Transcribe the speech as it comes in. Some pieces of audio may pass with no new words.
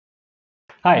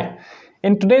Hi,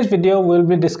 in today's video we'll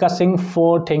be discussing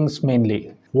four things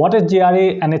mainly. What is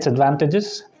GRE and its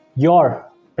advantages, your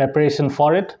preparation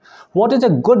for it, what is a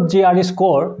good GRE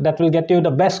score that will get you the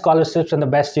best scholarships and the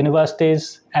best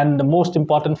universities, and the most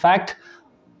important fact,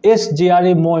 is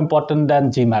GRE more important than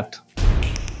Gmat?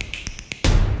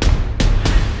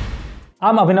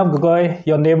 I'm Abhinav Gogoi,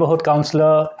 your neighborhood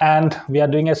counselor, and we are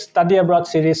doing a study abroad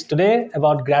series today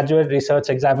about graduate research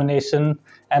examination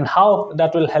and how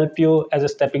that will help you as a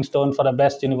stepping stone for the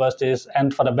best universities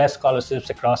and for the best scholarships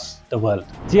across the world.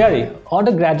 GRE, or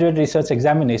the Graduate Research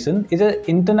Examination, is an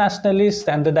internationally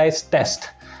standardized test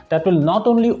that will not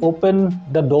only open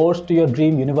the doors to your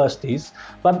dream universities,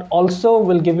 but also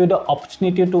will give you the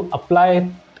opportunity to apply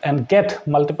and get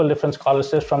multiple different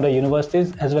scholarships from the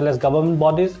universities as well as government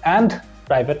bodies and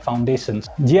private foundations.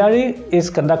 GRE is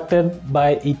conducted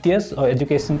by ETS, or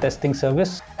Education Testing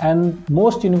Service, and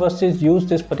most universities use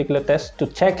this particular test to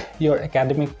check your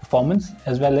academic performance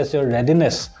as well as your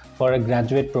readiness for a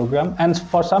graduate program, and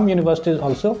for some universities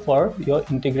also for your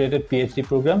integrated PhD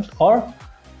programs or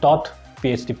taught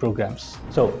PhD programs.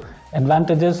 So,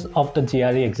 advantages of the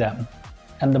GRE exam,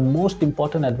 and the most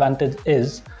important advantage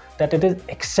is that it is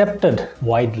accepted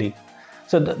widely.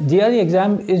 So the GRE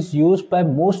exam is used by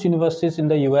most universities in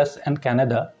the US and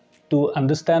Canada to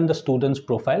understand the student's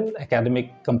profile,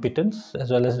 academic competence,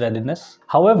 as well as readiness.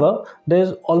 However, there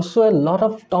is also a lot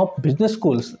of top business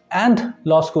schools and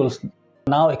law schools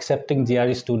now accepting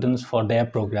GRE students for their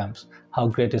programs. How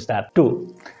great is that?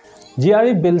 2.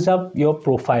 GRE builds up your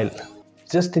profile.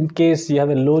 Just in case you have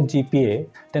a low GPA,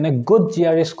 then a good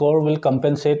GRE score will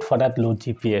compensate for that low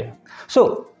GPA.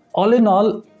 So all in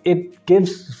all, it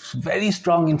gives very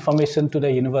strong information to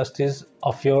the universities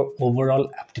of your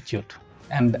overall aptitude,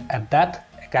 and at that,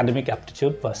 academic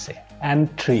aptitude per se.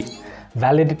 And 3,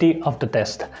 validity of the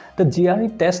test. The GRE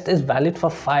test is valid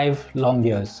for 5 long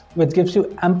years, which gives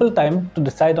you ample time to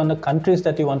decide on the countries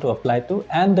that you want to apply to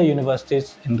and the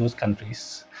universities in those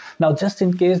countries. Now, just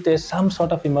in case there's some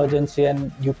sort of emergency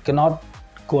and you cannot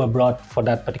go abroad for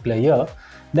that particular year,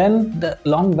 then the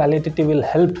long validity will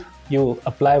help you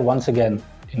apply once again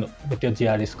with your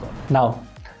GRE score. Now,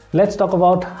 let's talk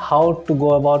about how to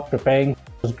go about preparing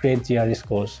those great GRE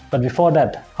scores. But before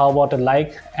that, how about a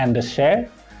like and a share?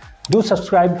 Do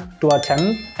subscribe to our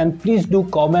channel, and please do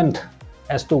comment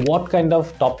as to what kind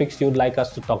of topics you'd like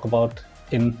us to talk about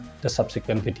in the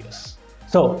subsequent videos.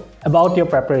 So, about your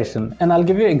preparation, and I'll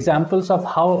give you examples of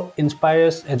how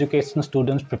Inspirus education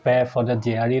students prepare for the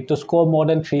GRE to score more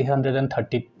than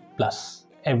 330 plus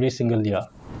every single year.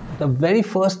 The very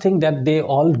first thing that they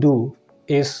all do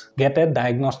is get a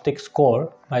diagnostic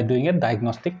score by doing a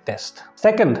diagnostic test.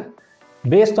 Second,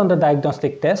 based on the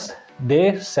diagnostic test,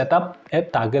 they set up a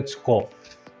target score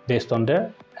based on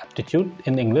their aptitude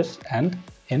in English and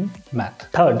in math.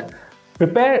 Third,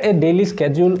 prepare a daily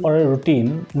schedule or a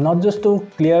routine, not just to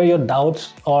clear your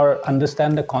doubts or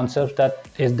understand the concepts that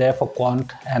is there for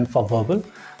quant and for verbal,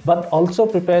 but also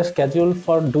prepare a schedule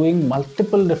for doing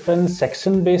multiple different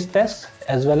section-based tests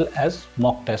as well as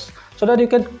mock tests, so that you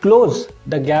can close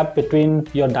the gap between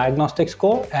your diagnostic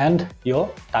score and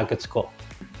your target score.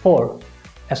 4.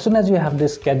 As soon as you have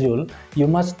this schedule, you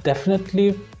must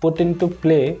definitely put into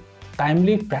play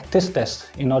timely practice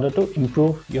tests in order to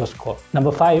improve your score.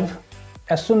 Number 5.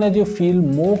 As soon as you feel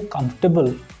more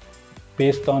comfortable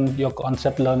based on your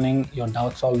concept learning, your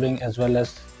doubt solving, as well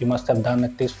as you must have done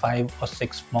at least 5 or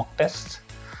 6 mock tests,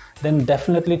 then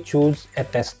definitely choose a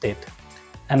test date.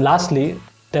 And lastly,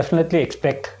 definitely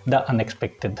expect the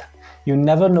unexpected. You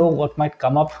never know what might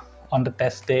come up on the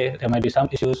test day. There might be some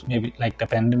issues, maybe like the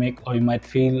pandemic, or you might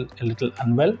feel a little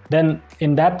unwell. Then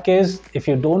in that case, if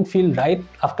you don't feel right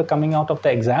after coming out of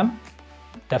the exam,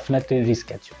 definitely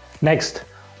reschedule. Next,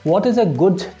 what is a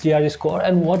good GRE score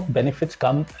and what benefits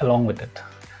come along with it?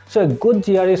 So a good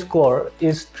GRE score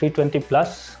is 320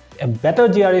 plus, a better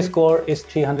GRE score is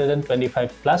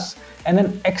 325 plus, and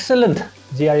an excellent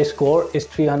GRE score is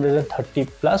 330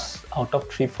 plus out of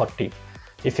 340.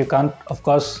 If you can't, of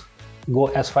course, go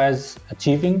as far as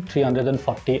achieving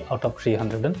 340 out of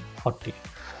 340.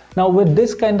 Now, with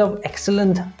this kind of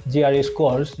excellent GRE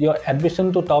scores, your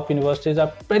admission to top universities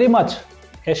are pretty much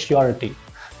a surety.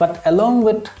 But along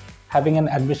with having an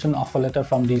admission offer letter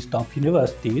from these top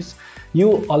universities,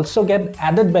 you also get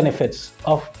added benefits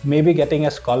of maybe getting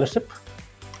a scholarship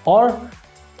or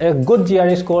a good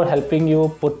GRE score helping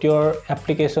you put your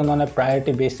application on a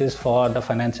priority basis for the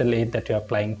financial aid that you're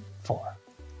applying for.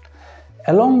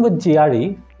 Along with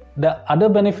GRE, the other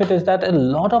benefit is that a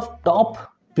lot of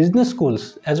top business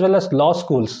schools as well as law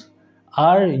schools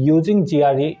are using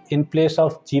GRE in place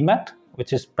of Gmat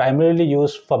which is primarily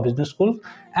used for business schools,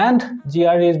 and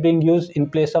GRE is being used in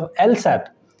place of LSAT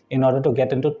in order to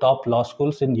get into top law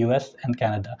schools in US and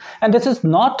Canada. And this is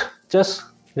not just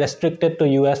restricted to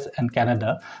US and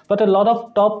Canada, but a lot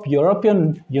of top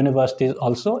European universities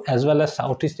also, as well as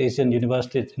Southeast Asian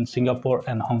universities in Singapore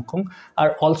and Hong Kong,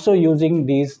 are also using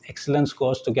these excellent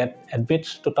scores to get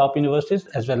admits to top universities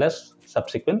as well as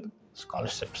subsequent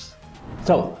scholarships.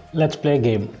 So let's play a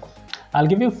game. I'll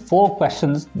give you 4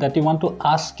 questions that you want to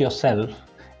ask yourself,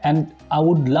 and I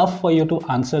would love for you to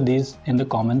answer these in the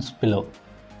comments below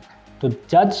to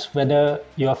judge whether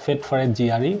you are fit for a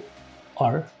GRE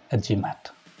or a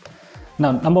Gmat.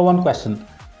 Now, number 1 question.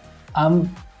 I'm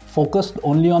focused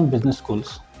only on business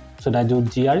schools. Should I do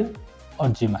GRE or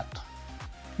Gmat?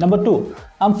 Number 2.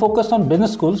 I'm focused on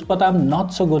business schools, but I'm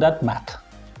not so good at math.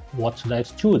 What should I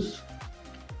choose?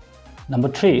 Number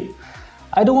 3.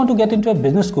 I don't want to get into a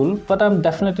business school, but I'm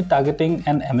definitely targeting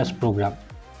an MS program.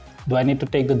 Do I need to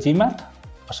take the Gmat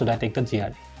or should I take the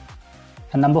GRE?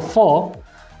 And number 4.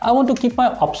 I want to keep my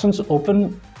options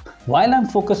open while I'm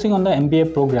focusing on the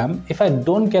MBA program. If I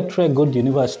don't get through a good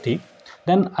university,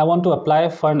 then I want to apply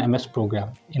for an MS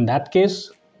program. In that case,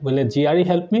 will a GRE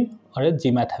help me or a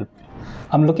Gmat help me?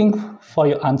 I'm looking for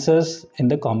your answers in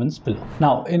the comments below.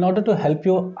 Now, in order to help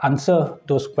you answer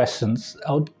those questions,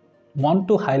 I would want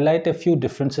to highlight a few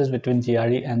differences between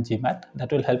GRE and Gmat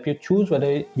that will help you choose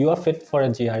whether you are fit for a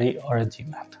GRE or a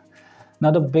Gmat.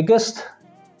 Now, the biggest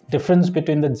difference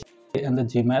between the GRE and the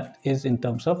Gmat is in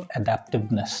terms of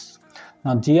adaptiveness.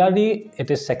 Now, GRE,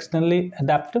 it is sectionally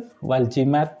adaptive, while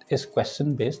Gmat is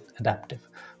question-based adaptive,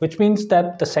 which means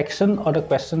that the section or the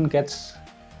question gets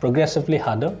progressively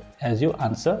harder as you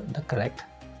answer the correct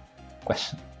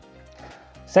question.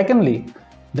 Secondly,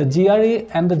 the GRE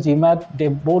and the Gmat, they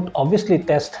both obviously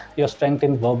test your strength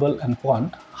in verbal and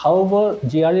quant. However,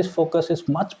 GRE's focus is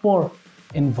much more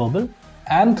in verbal,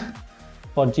 and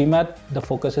for Gmat, the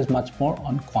focus is much more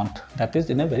on quant, that is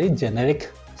in a very generic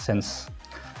sense.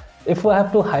 If we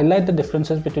have to highlight the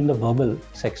differences between the verbal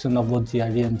section of both GRE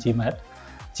and Gmat,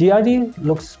 GRE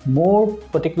looks more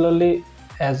particularly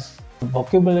as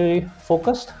vocabulary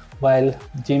focused, while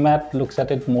Gmat looks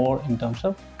at it more in terms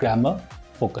of grammar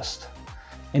focused.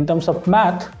 In terms of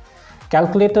math,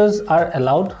 calculators are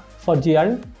allowed for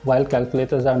GRE, while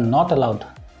calculators are not allowed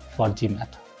for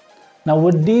Gmat. Now,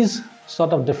 with these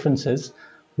sort of differences,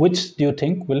 which do you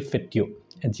think will fit you,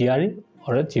 a GRE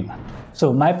or a Gmat?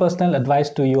 So my personal advice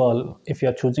to you all, if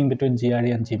you're choosing between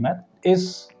GRE and Gmat,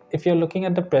 is if you're looking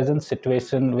at the present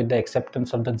situation with the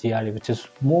acceptance of the GRE, which is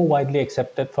more widely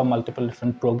accepted for multiple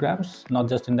different programs, not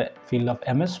just in the field of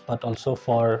MS, but also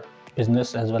for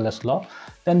business as well as law,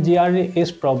 then GRE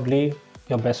is probably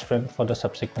your best friend for the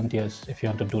subsequent years if you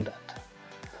want to do that.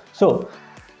 So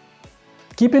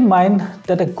keep in mind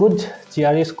that a good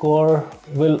GRE score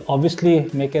will obviously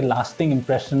make a lasting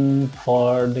impression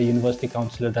for the university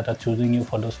counselors that are choosing you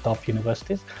for those top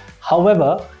universities.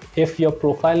 However, if your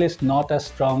profile is not as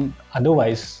strong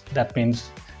otherwise, that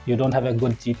means you don't have a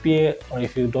good GPA, or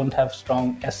if you don't have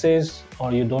strong essays,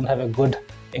 or you don't have a good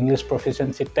English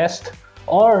proficiency test,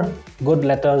 or good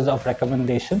letters of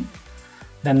recommendation,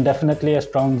 then definitely a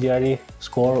strong GRE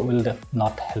score will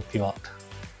not help you out.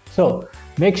 So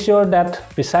make sure that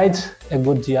besides a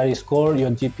good GRE score,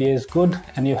 your GPA is good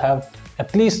and you have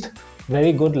at least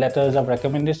very good letters of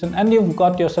recommendation, and you've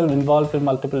got yourself involved in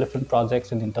multiple different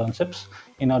projects and internships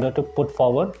in order to put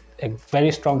forward a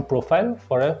very strong profile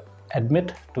for a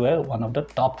admit to one of the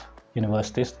top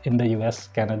universities in the US,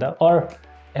 Canada, or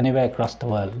anywhere across the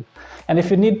world. And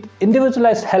if you need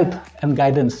individualized help and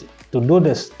guidance to do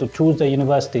this, to choose the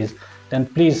universities, then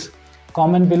please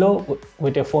comment below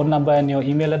with your phone number and your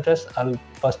email address. I'll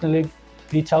personally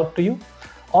reach out to you,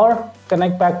 or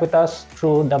connect back with us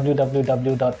through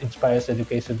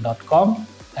www.inspiruseducation.com,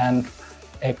 and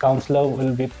a counselor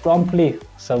will be promptly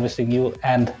servicing you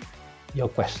and your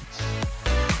questions.